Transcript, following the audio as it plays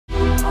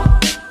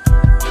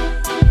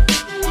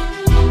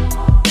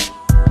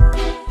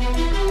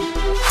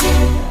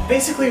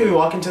basically we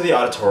walk into the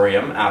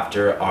auditorium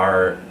after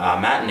our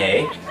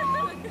matinee,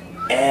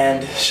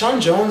 and Sean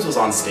Jones was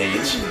on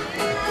stage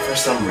for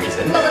some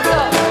reason. Take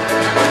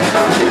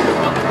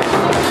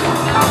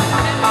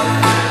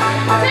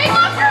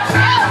off your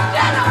shoes,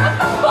 Jenna! What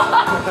the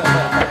fuck?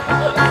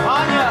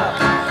 Anya!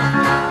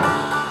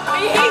 I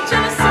hate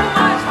Jenna so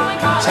much, oh my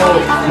god. So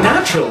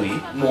naturally,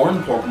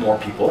 more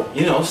people,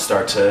 you know,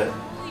 start to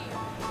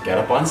get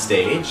up on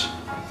stage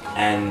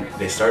and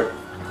they start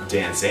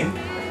dancing,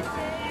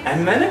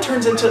 and then it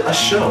turns into a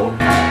show.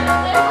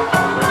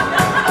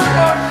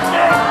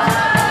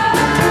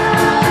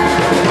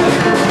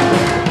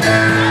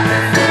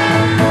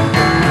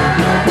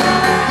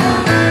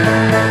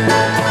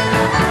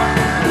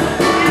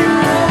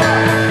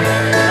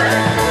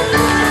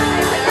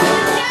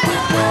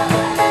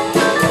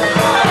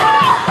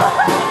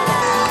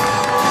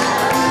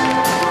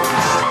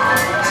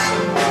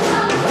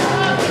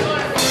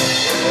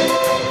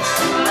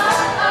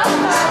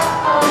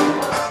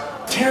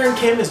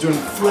 Kim is doing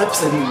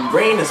flips and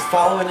Rain is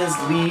following his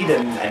lead,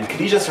 and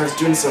Khadijah starts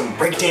doing some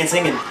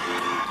breakdancing, and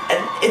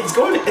it's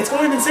going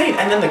insane.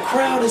 And then the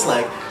crowd is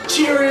like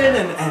cheering,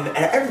 and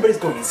everybody's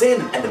going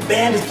insane, and the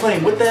band is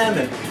playing with them,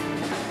 and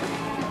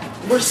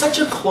we're such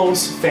a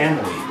close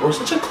family. We're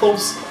such a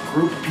close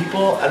group of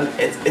people, and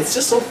it's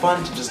just so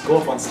fun to just go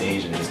up on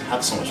stage and just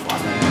have so much fun.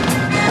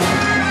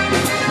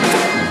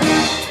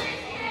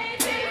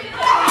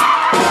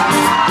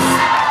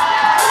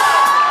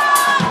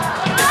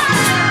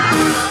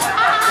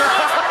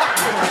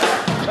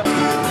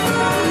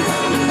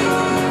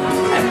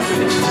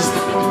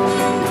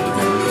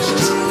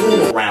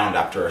 Around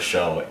after a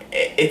show,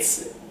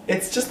 it's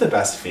just the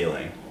best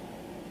feeling.